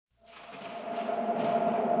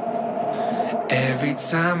Every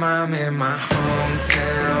time I'm in my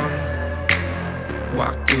hometown,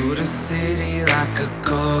 walk through the city like a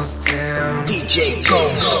ghost town. DJ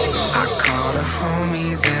Ghost. I call the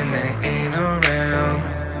homies and they ain't around.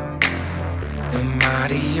 Am I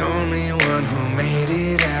the only one who made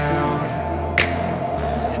it out?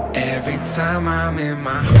 Every time I'm in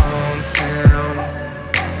my hometown,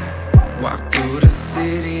 walk through the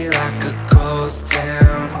city like a ghost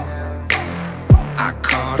town. I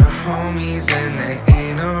call the homies and they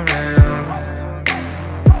ain't around.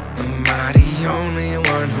 Am I the only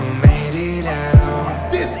one who made it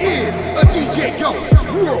out? This is a DJ Ghost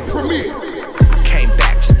world premiere. I came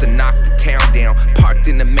back just to knock the town down. Parked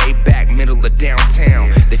in the Maybach, middle of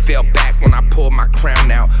downtown. They fell back when I pulled my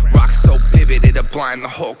crown out. Rock so vivid it'll blind the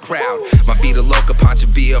whole crowd. My beat a loca, Pancha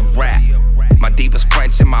via rap. My diva's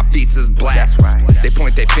French and my beats is black. They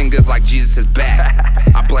point their fingers like Jesus is back.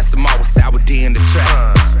 I bless them all with sour D in the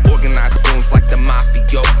trap. Organized goons like the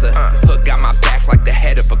mafiosa. Hood got my back like the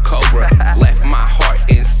head of a cobra. Left my heart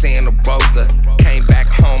in Santa Rosa. Came back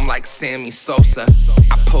home like Sammy Sosa.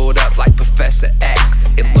 I pulled up like Professor X.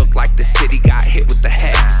 It looked like the city got hit with the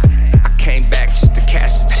hex. I came back just to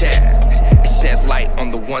cash the check. It shed light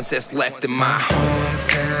on the ones that's left in my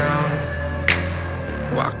hometown.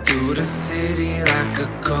 Walk through the city like a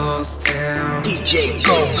ghost town. DJ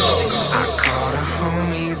Ghost. I call the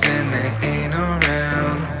homies and they ain't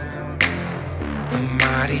around. Am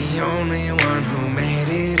I the only one who made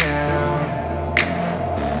it out?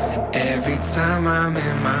 Every time I'm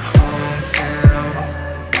in my hometown,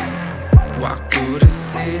 walk through the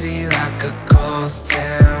city like a ghost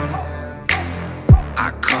town.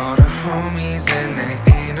 I call the homies and they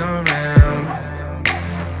ain't around.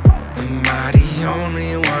 Am I the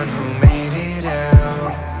only one who made it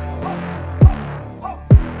out?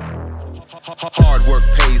 Hard work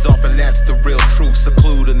pays off, and that's the real truth.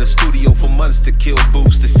 Seclude in the studio for months to kill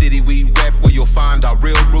boosts. The city we rep, where you'll find our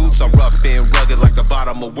real roots, are rough and rugged like the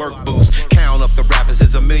bottom of work boots. Count up the rappers,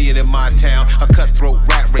 there's a million in my town. A cutthroat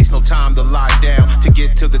rat race, no time to lie down. To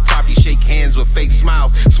get to the top, you shake hands with fake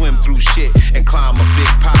smiles. Swim through shit and climb a big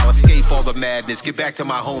pile. Escape all the madness, get back to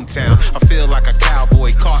my hometown. I feel like a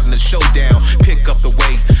cowboy caught in the showdown. Pick up the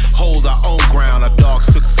weight, hold our own ground. Our dogs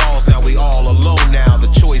took falls, now we all alone now.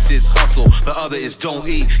 The choice is hustle, the other is don't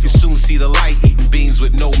eat. You soon see the light, eating beans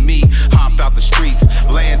with no meat. Hop out the streets,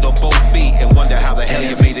 land on both feet, and wonder how the hell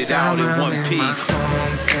you made it out in one piece.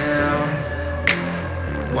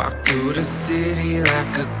 Walk through the city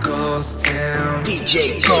like a ghost town.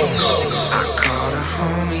 DJ Ghost. I call the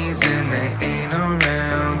homies and they ain't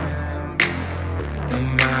around.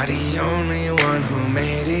 Am I the only one who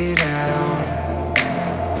made it out?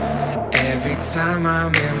 Every time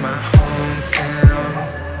I'm in my hometown,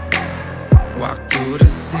 walk through the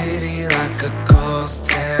city like a ghost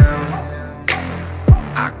town.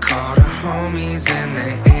 I call the homies and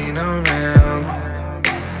they ain't around.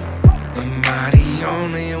 Am I the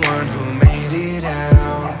only one who made it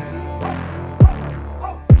out?